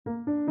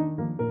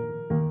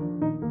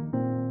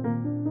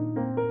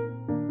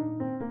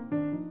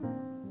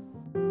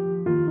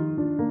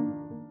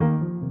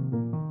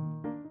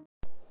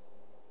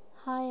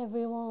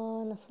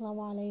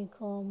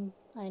welcome.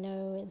 I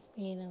know it's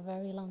been a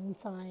very long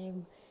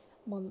time,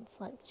 months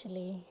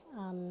actually,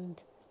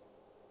 and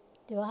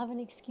do I have an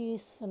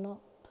excuse for not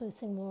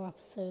posting more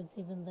episodes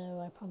even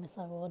though I promised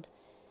I would?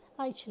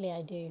 Actually,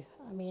 I do.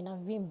 I mean,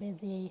 I've been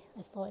busy.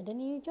 I started a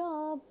new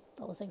job,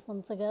 that was 6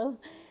 months ago,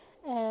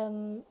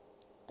 um,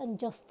 and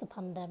just the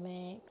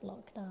pandemic,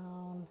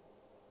 lockdown,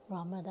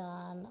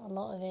 Ramadan, a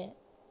lot of it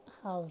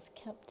has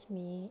kept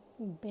me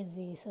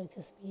busy, so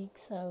to speak.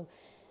 So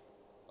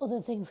other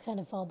things kind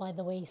of fell by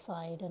the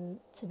wayside, and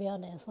to be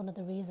honest, one of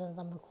the reasons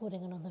I'm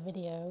recording another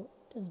video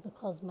is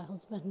because my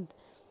husband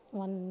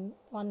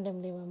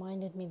randomly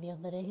reminded me the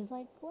other day. He's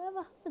like,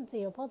 whatever happened to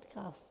your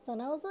podcasts?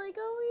 And I was like,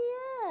 oh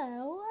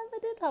yeah, whatever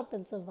did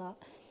happen to that?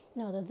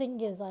 No, the thing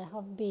is, I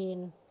have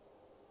been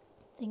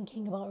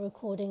thinking about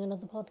recording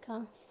another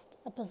podcast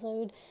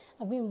episode.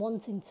 I've been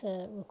wanting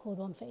to record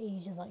one for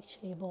ages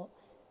actually, but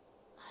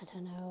I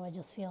don't know, I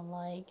just feel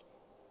like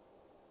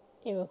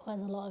it requires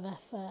a lot of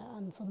effort,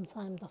 and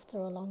sometimes after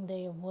a long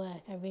day of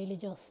work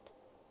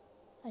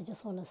I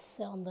just want to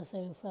sit on the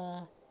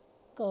sofa,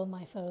 go on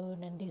my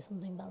phone and do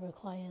something that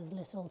requires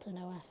little to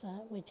no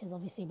effort, which is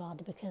obviously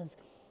bad because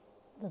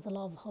there's a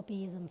lot of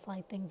hobbies and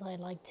side things I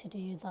like to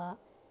do that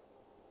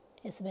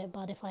it's a bit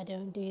bad if I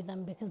don't do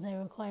them because they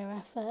require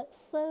effort.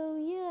 So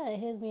yeah,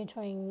 here's me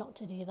trying not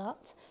to do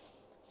that.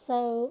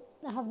 So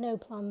I have no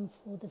plans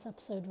for this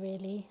episode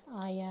really.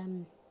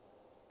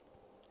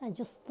 I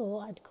just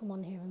thought I'd come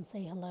on here and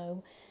say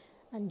hello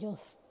and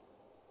just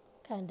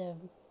kind of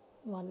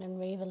rant and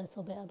rave a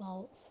little bit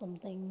about some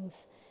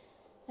things.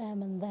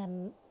 And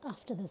then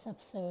after this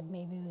episode,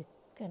 maybe we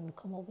can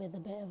come up with a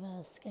bit of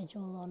a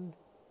schedule on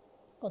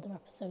other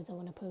episodes I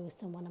want to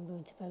post and when I'm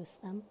going to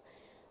post them.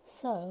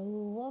 So,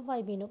 what have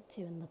I been up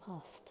to in the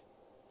past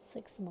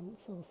 6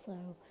 months or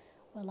so?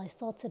 Well, I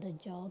started a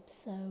job,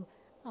 so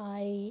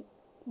I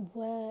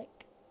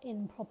work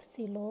in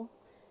property law.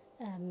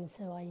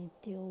 So I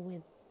deal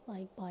with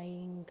like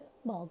buying,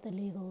 well, the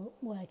legal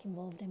work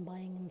involved in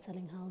buying and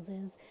selling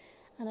houses.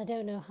 And I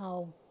don't know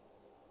how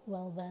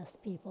well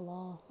versed people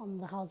are on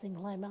the housing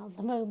climate at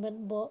the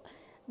moment, but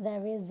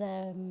there is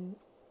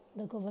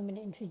the government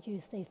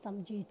introduced a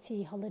stamp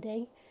duty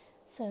holiday,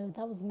 so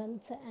that was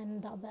meant to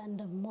end at the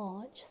end of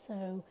March.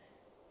 So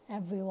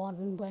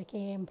everyone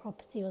working in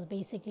property was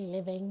basically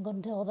living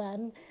until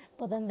then,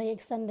 but then they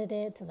extended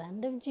it to the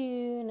end of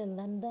June and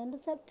then the end of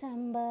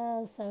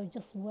September. So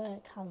just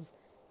work has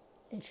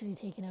literally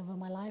taken over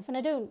my life, and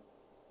I don't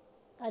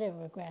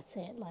regret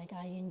it. Like,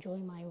 I enjoy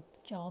my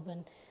job,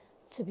 and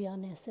to be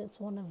honest, it's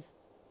one of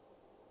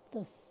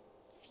the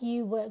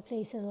few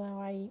workplaces where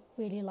I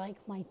really like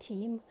my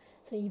team.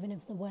 So even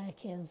if the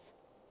work it's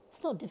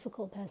not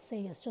difficult per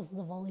se, it's just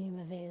the volume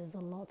of it is a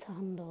lot to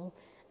handle,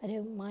 I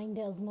don't mind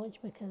it as much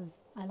because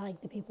I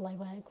like the people I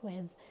work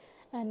with.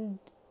 And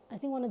I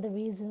think one of the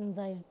reasons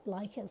I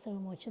like it so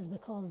much is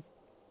because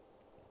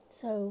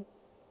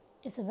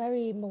it's a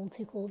very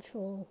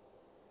multicultural,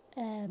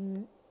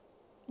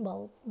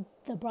 well,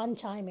 the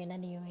branch I'm in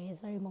anyway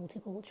is very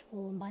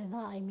multicultural, and by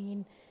that I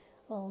mean,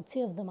 well,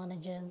 two of the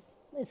managers,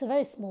 it's a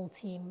very small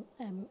team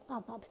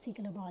at that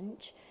particular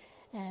branch.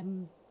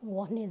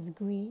 One is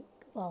Greek,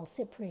 well,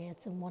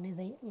 Cypriot, and one is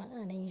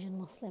an Asian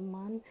Muslim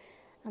man,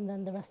 and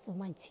then the rest of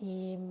my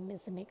team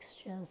is a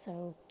mixture.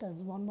 So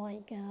there's one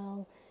white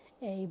girl,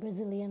 a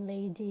Brazilian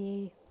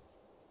lady,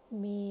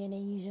 me,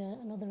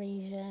 another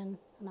Asian,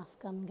 an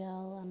Afghan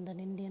girl, and an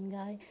Indian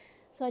guy.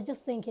 So I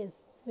just think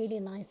it's really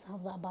nice to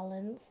have that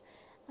balance.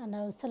 And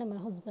I was telling my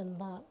husband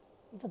that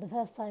for the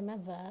first time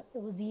ever,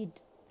 it was Eid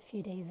a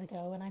few days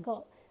ago, and I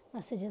got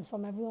messages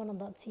from everyone on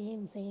that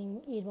team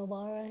saying Eid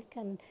Mubarak.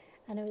 And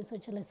I know it's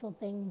such a little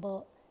thing,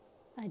 but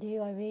I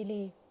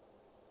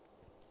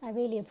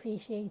really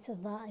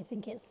appreciated that. I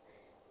think it's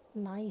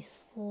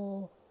nice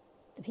for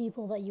the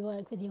people that you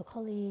work with, your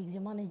colleagues,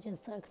 your managers,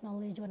 to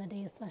acknowledge when a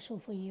day is special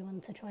for you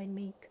and to try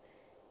and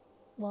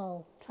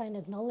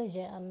acknowledge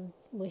it and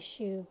wish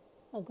you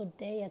a good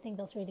day. I think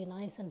that's really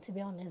nice. And to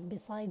be honest,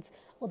 besides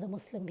other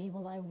Muslim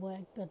people that I've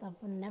worked with,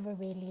 I've never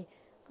really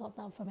got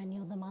that from any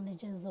other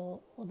managers or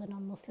other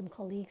non-Muslim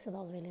colleagues, so that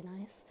was really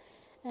nice.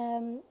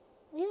 And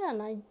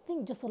I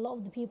think just a lot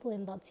of the people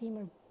in that team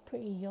are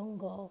pretty young,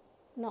 or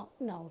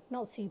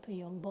not super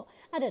young, but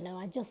I don't know,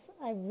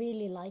 I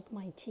really like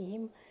my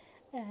team.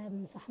 So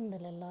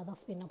alhamdulillah,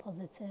 that's been a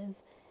positive.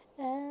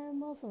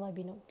 What else have I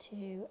been up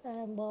to?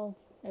 Well,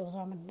 it was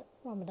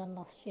Ramadan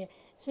last year.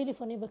 It's really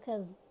funny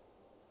because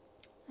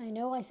I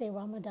know I say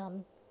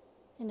Ramadan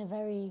in a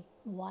very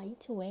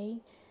white way,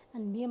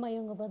 and me and my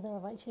younger brother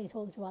have actually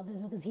talked about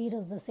this because he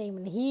does the same,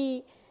 and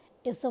he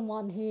is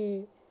someone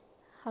who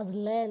has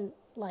learned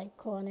like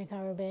Quranic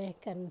Arabic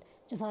and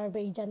just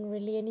Arabic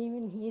generally, and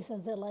even he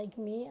says it like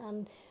me.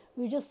 And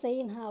we were just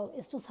saying how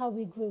it's just how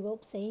we grew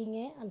up saying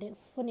it. And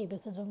it's funny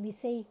because when we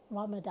say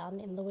Ramadan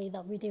in the way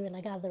that we do in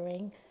a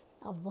gathering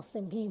of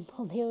Muslim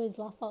people, they always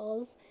laugh at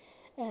us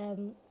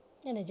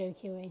in a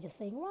jokey way, just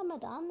saying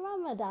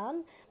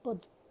Ramadan,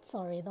 but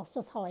sorry, that's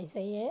just how I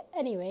say it.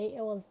 Anyway,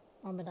 it was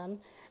Ramadan,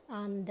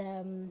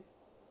 and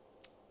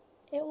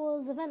it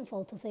was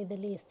eventful to say the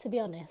least, to be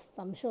honest.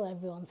 I'm sure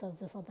everyone says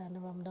this at the end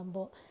of Ramadan,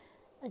 but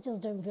I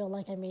just don't feel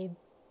like I made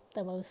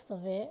the most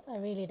of it. I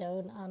really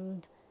don't.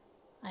 And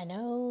I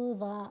know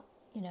that,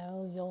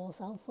 your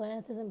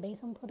self-worth isn't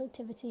based on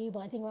productivity, but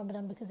I think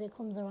Ramadan, because it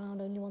comes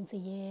around only once a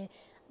year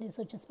and it's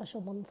such a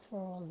special month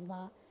for us,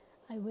 that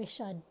I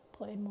wish I'd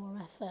put in more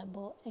effort.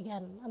 But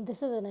again, and this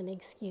isn't an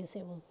excuse,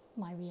 it was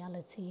my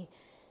reality.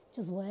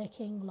 Just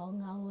working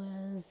long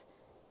hours,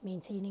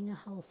 maintaining a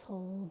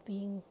household,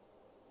 being,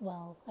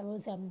 well, I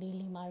won't say I'm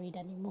newly married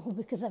anymore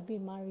because I've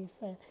been married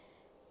for,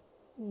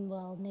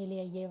 well,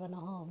 nearly a year and a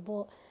half.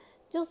 But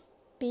just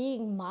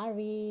being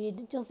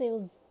married,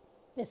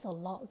 it's a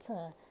lot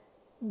to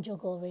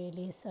juggle,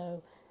 really.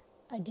 So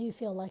I do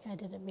feel like I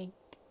didn't make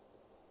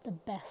the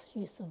best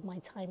use of my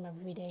time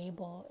every day,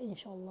 but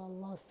inshallah,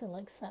 Allah still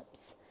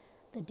accepts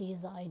the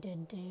deeds that I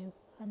did do,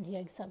 and He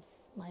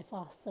accepts my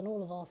fasts and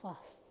all of our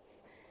fasts.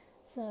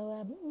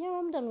 So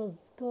Ramadan was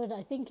good.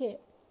 I think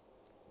it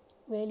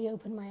really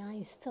opened my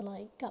eyes to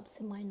like gaps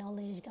in my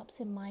knowledge,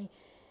 gaps in my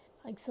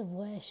acts of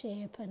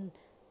worship, and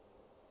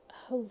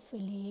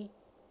hopefully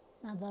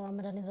now that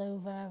Ramadan is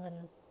over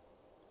and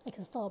I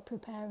can start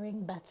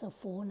preparing better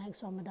for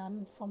next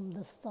Ramadan from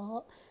the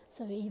start.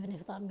 So even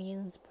if that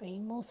means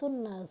praying more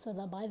sunnah, so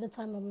that by the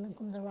time Ramadan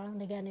comes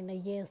around again in a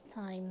year's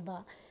time,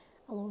 that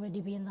I'll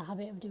already be in the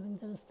habit of doing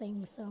those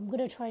things. So I'm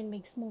going to try and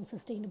make small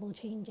sustainable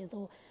changes,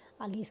 or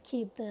at least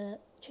keep the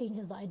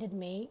changes that I did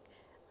make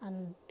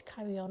and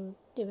carry on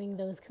doing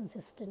those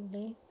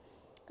consistently.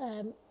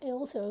 It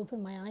also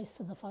opened my eyes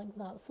to the fact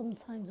that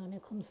sometimes when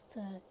it comes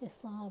to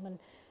Islam and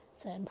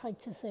certain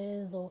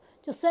practices or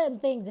just certain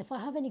things, if I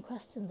have any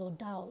questions or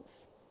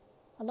doubts,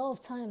 a lot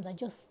of times they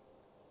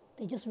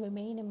just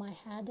remain in my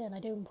head, and I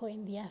don't put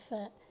in the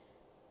effort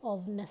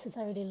of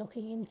necessarily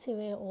looking into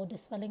it or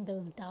dispelling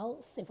those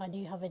doubts if I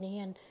do have any.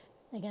 And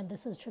again,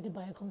 this is triggered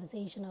by a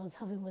conversation I was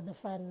having with a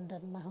friend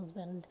and my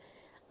husband,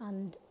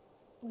 and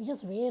we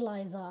just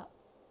realised that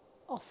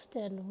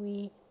often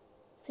we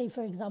say,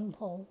 for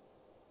example,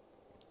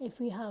 if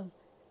we have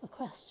a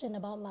question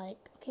about like,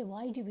 okay,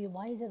 why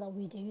is it that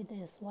we do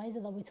this? Why is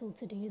it that we're told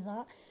to do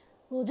that?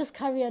 We'll just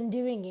carry on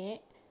doing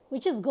it,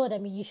 which is good. I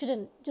mean, you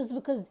shouldn't, just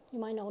because you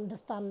might not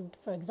understand,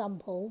 for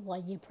example, why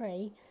you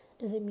pray,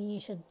 doesn't mean you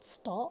should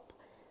stop.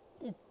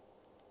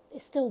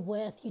 It's still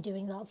worth you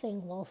doing that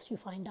thing whilst you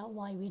find out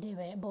why we do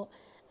it. But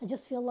I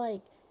just feel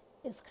like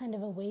it's kind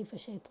of a way for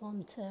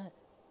shaitan to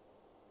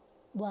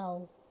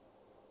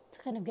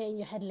kind of get in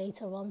your head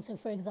later on. So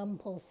for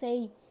example,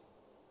 say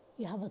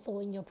you have a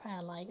thought in your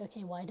prayer like,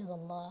 okay, why does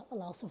Allah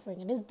allow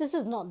suffering? And this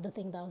is not the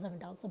thing that I was having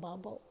doubts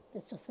about, but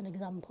it's just an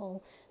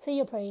example. Say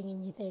you're praying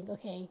and you think,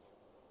 okay,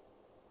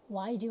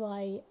 why does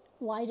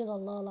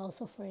Allah allow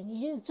suffering?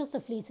 It's just a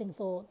fleeting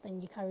thought,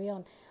 then you carry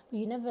on. But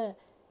you never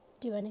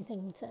do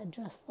anything to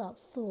address that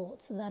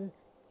thought. So then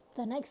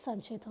the next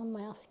time shaitan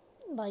might ask,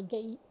 like,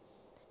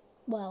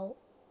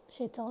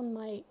 shaitan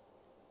might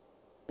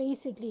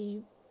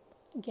basically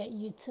get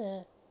you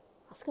to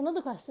ask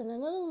another question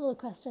and another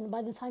question.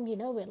 By the time you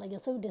know it, like, you're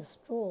so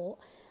distraught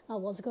at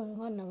what's going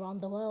on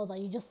around the world that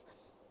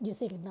you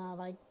think, nah,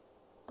 like,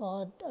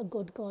 a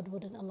good God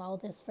wouldn't allow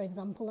this, for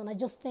example. And I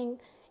just think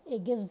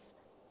it gives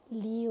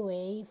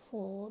leeway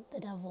for the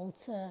devil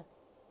to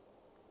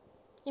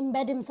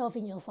embed himself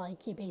in your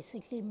psyche,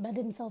 basically embed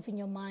himself in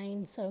your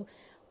mind. So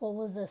what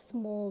was a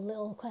small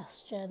little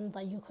question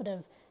that you could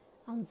have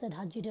answered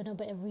had you done a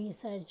bit of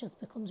research just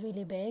becomes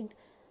really big.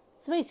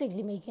 So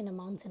basically making a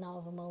mountain out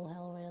of a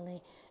molehill,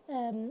 really.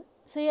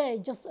 So yeah,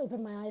 it just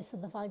opened my eyes to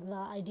the fact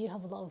that I do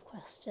have a lot of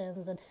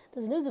questions, and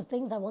there's loads of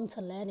things I want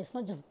to learn. It's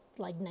not just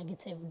like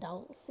negative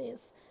doubts,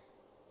 it's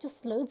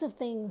just loads of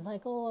things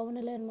like, oh, I want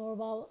to learn more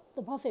about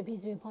the Prophet,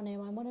 peace be upon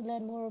him. I want to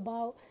learn more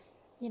about,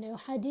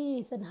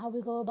 hadith and how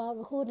we go about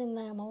recording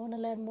them. I want to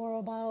learn more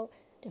about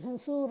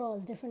different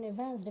surahs, different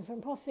events,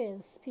 different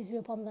prophets, peace be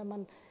upon them.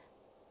 And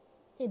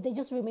they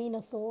just remain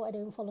a thought. I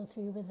don't follow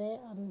through with it,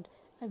 and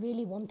I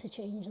really want to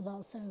change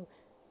that. So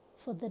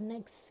for the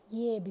next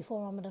year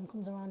before Ramadan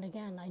comes around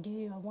again, I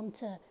want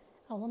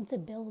to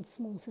build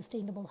small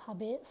sustainable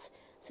habits,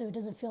 so it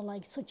doesn't feel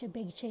like such a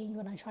big change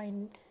when I try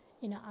and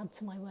add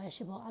to my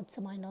worship or add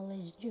to my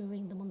knowledge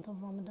during the month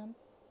of Ramadan.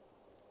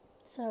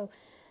 So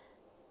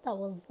that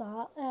was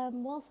that.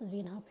 What else has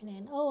been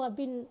happening? Oh, I've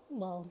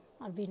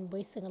been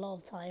wasting a lot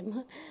of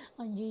time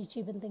on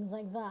YouTube and things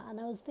like that. And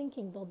I was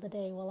thinking the other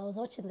day while I was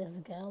watching this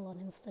girl on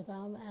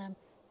Instagram,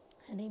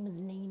 her name is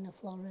Nina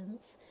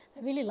Florence.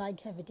 I really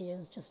like her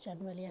videos just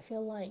generally. I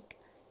feel like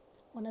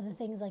one of the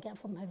things I get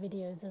from her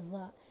videos is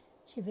that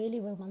she really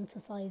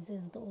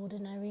romanticizes the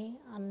ordinary,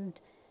 and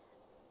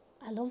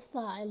I love that.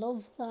 I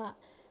love that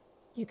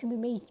you can be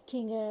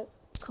making a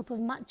cup of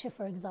matcha,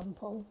 for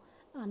example,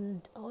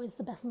 and it's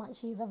the best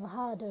matcha you've ever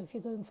had. Or if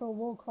you're going for a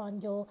walk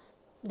around your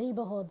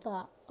neighborhood,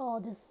 that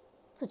there's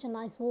such a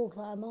nice walk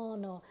that I'm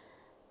on, or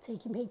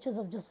taking pictures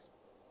of just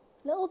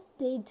little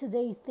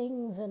day-to-day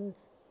things and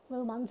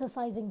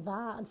romanticizing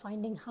that and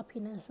finding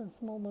happiness and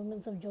small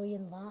moments of joy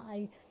in that.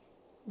 I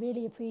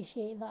really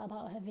appreciate that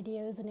about her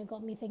videos, and it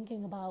got me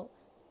thinking about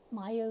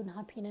my own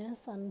happiness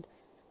and,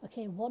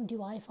 okay, what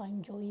do I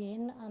find joy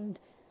in? And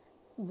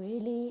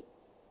really,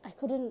 I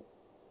couldn't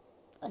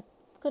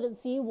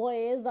see what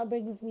it is that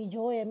brings me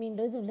joy. I mean,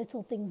 loads of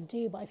little things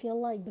do, but I feel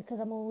like because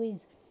I'm always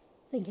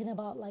thinking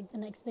about like the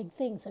next big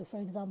thing. So, for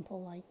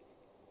example, like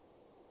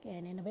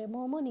getting in a bit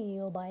more money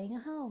or buying a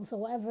house or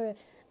whatever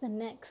the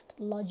next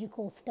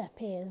logical step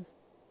is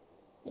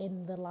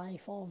in the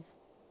life of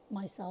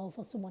myself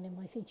or someone in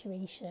my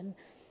situation,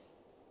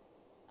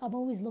 I'm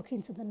always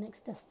looking to the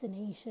next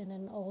destination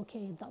and, oh,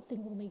 okay, that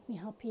thing will make me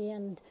happy.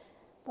 And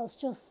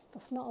that's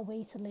not a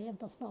way to live.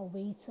 That's not a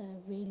way to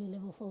really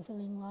live a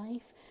fulfilling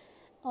life.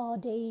 Our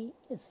day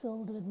is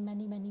filled with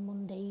many, many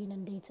mundane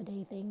and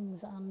day-to-day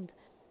things, and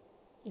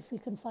if we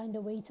can find a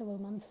way to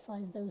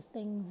romanticize those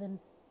things and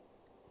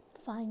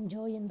find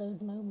joy in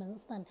those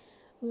moments, then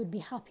we would be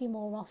happy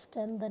more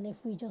often than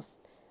if we just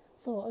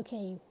thought,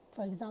 okay,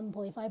 for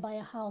example, if I buy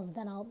a house,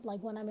 then I'll,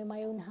 like when I'm in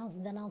my own house,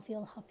 then I'll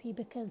feel happy,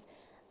 because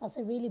that's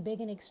a really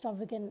big and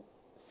extravagant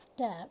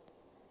step.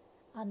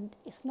 And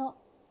it's not,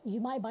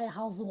 you might buy a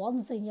house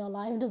once in your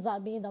life. Does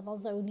that mean that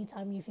that's the only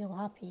time you feel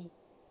happy?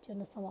 Do you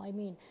understand what I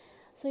mean?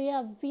 So yeah,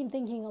 I've been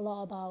thinking a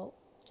lot about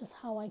just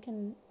how I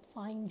can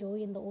find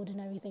joy in the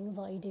ordinary things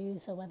that I do.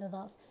 So whether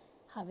that's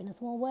having a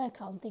small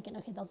workout, I'm thinking,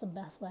 okay, that's the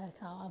best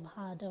workout I've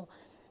had, or,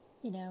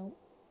 you know,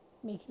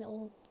 making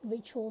little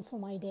rituals for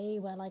my day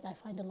where like I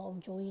find a lot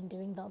of joy in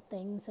doing that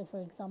thing. So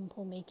for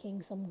example,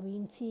 making some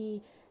green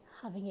tea,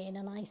 having it in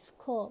a nice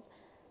cup,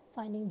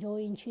 finding joy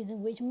in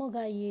choosing which mug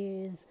I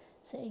use,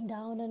 sitting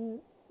down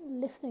and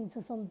listening to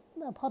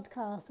a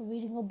podcast or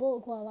reading a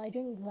book while I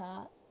drink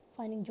that.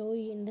 Finding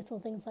joy in little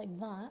things like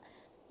that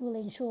will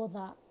ensure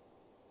that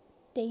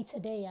day to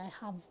day I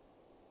have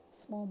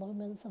small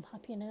moments of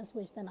happiness,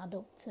 which then add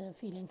up to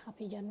feeling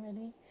happy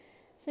generally.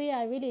 So yeah,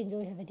 I really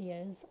enjoy her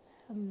videos,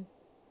 and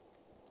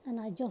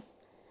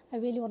I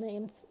really want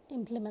to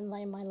implement that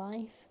in my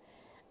life.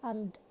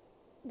 And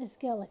this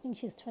girl, I think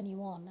she's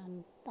 21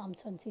 and I'm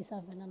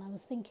 27, and I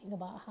was thinking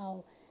about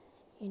how,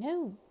 you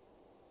know,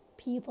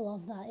 people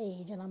of that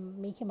age, and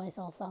I'm making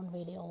myself sound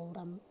really old,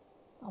 I'm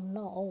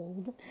not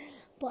old,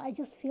 but I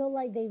just feel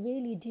like they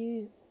really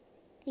do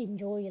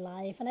enjoy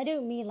life. And I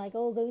don't mean like,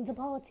 oh, going to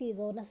parties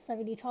or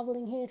necessarily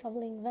traveling here,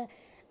 traveling there.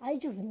 I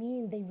just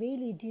mean they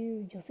really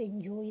do just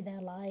enjoy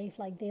their life.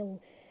 Like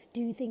they'll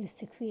do things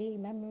to create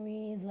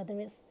memories, whether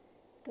it's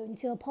going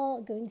to a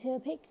park, going to a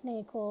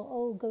picnic, or,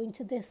 oh, going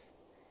to this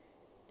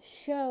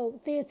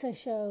theatre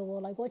show,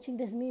 or like watching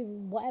this movie,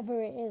 whatever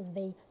it is,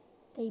 they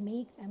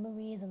make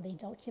memories and they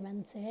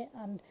document it.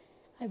 And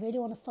I really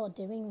want to start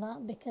doing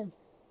that, because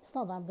it's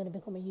not that I'm going to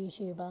become a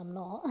YouTuber, I'm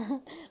not,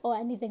 or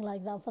anything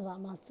like that for that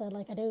matter.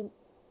 Like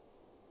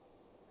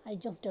I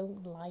just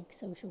don't like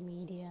social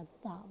media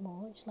that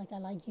much. Like I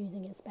like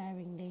using it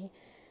sparingly,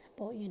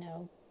 but you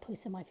know,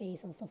 posting my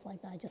face and stuff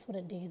like that, I just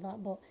wouldn't do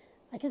that. But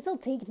I can still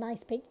take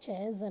nice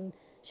pictures and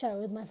share it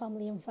with my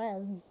family and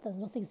friends. There's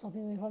nothing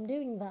stopping me from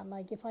doing that.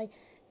 Like if I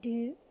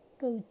do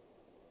go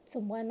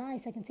somewhere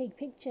nice, I can take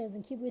pictures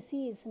and keep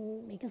receipts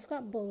and make a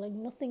scrapbook. Like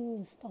nothing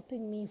is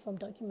stopping me from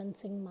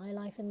documenting my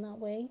life in that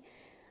way.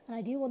 And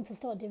I do want to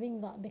start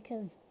doing that,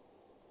 because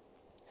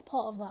it's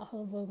part of that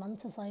whole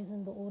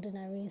romanticizing the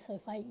ordinary. So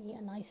if I eat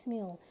a nice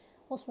meal,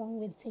 what's wrong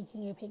with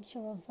taking a picture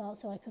of that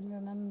so I can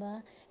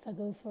remember? If I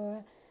go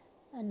for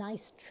a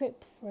nice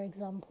trip, for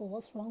example,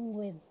 what's wrong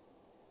with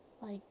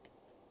like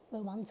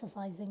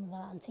romanticizing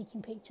that and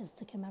taking pictures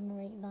to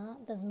commemorate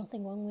that? There's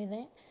nothing wrong with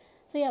it.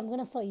 So yeah, I'm going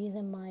to start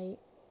using my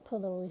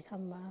Polaroid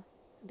camera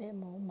a bit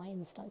more, my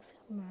Instax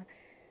camera,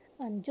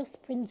 and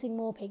just printing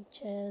more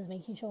pictures,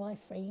 making sure I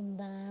frame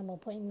them or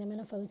putting them in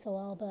a photo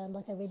album.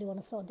 Like I really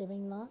want to start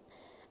doing that.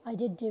 I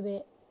did do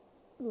it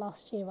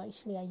last year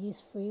actually. I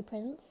used free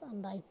prints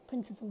and I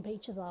printed some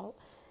pictures out,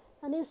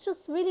 and it's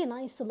just really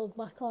nice to look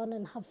back on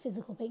and have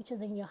physical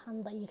pictures in your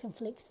hand that you can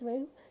flick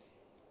through.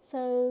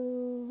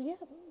 So yeah,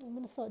 I'm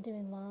going to start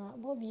doing that.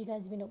 What have you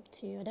guys been up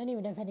to? I don't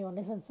even know if anyone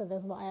listens to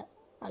this, but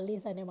at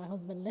least I know my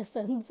husband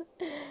listens.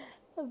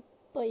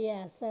 But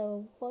yeah,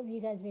 so what have you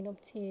guys been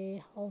up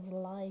to? How's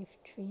life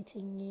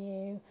treating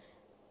you?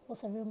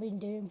 What's everyone been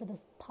doing for the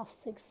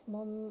past 6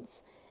 months?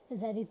 Is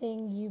there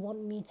anything you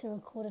want me to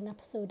record an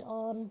episode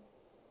on?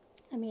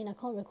 I mean, I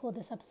can't record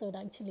this episode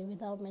actually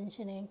without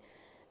mentioning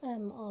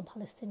our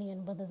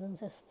Palestinian brothers and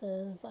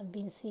sisters. I've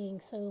been seeing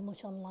so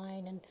much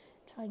online and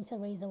trying to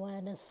raise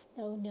awareness,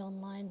 not only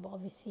online, but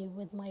obviously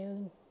with my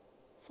own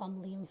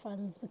family and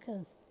friends,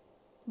 because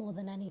more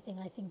than anything,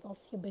 I think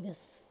that's your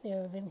biggest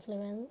sphere of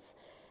influence.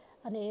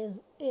 And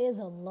it is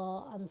a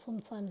lot, and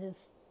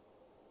sometimes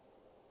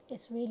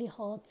it's really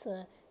hard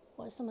to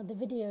watch some of the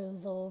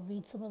videos or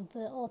read some of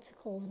the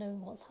articles, knowing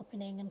what's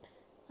happening. And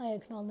I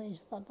acknowledge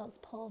that that's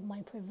part of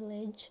my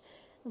privilege,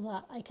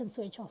 that I can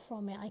switch off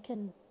from it. I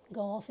can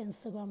go off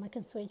Instagram, I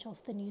can switch off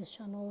the news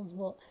channels,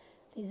 but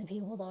these are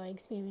people that are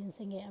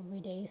experiencing it every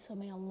day. So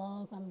may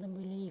Allah grant them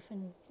relief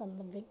and grant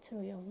them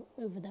victory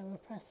over their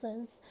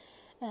oppressors.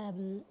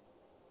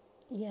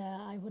 Yeah,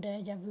 I would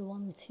urge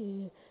everyone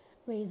to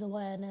raise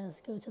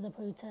awareness, go to the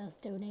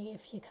protest, donate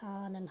if you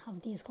can, and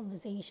have these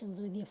conversations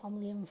with your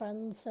family and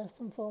friends first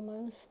and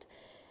foremost.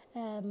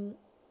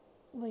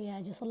 But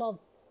yeah, just a lot of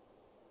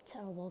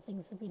terrible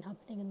things have been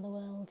happening in the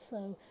world,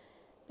 so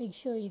make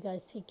sure you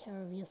guys take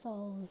care of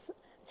yourselves,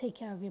 take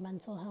care of your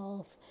mental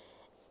health.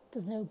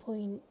 There's no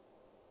point,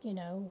 you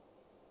know,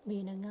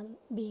 being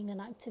an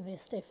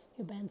activist if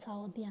you're burnt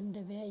out at the end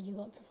of it. You've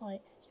got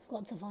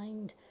to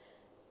find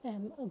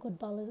a good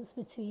balance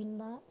between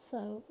that.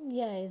 So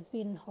yeah, it's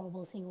been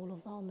horrible seeing all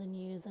of that on the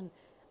news, and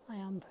I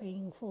am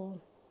praying for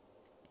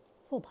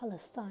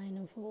Palestine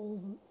and for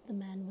all the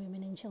men,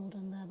 women and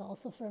children there that are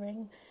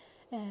suffering.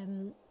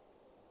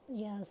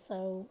 Yeah,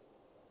 so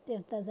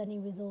if there's any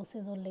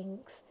resources or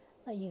links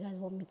that you guys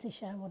want me to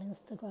share on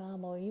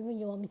Instagram, or even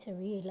you want me to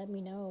read, let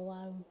me know.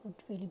 I would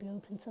really be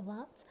open to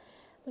that.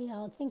 But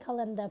yeah, I think I'll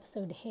end the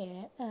episode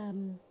here. I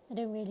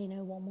don't really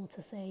know what more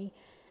to say.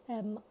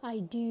 I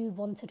do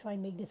want to try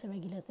and make this a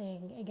regular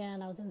thing.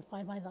 Again, I was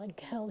inspired by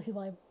that girl who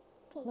I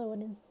follow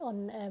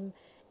on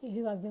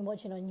who I've been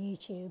watching on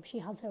YouTube. She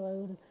has her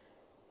own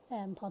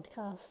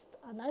podcast,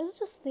 and I was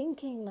just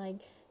thinking,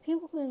 like,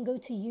 people can go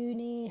to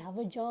uni, have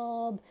a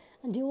job,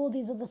 and do all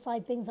these other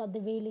side things that they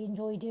really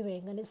enjoy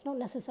doing, and it's not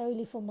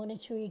necessarily for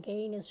monetary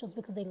gain, it's just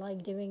because they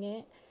like doing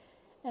it.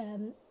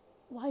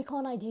 Why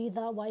can't I do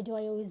that? Why do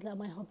I always let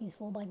my hobbies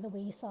fall by the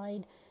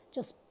wayside?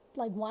 Just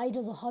like, why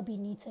does a hobby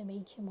need to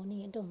make you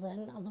money? It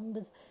doesn't, as long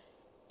as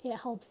it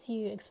helps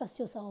you express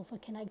yourself or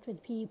connect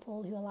with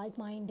people who are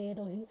like-minded,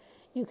 or who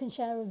you can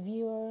share a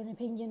view or an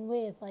opinion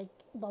with. Like,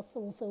 that's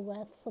also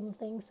worth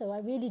something. So I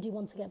really do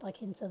want to get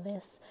back into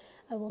this.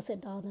 I will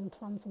sit down and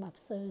plan some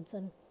episodes,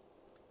 and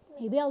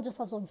maybe I'll just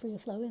have some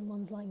free-flowing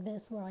ones like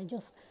this where I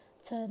just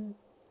turn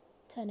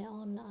it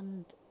on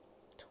and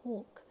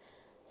talk.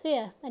 So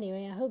yeah,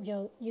 anyway, I hope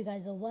you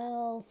guys are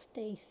well.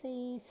 Stay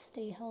safe,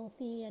 stay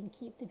healthy, and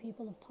keep the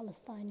people of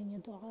Palestine in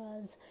your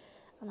du'as.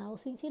 And I will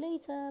speak to you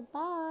later.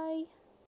 Bye.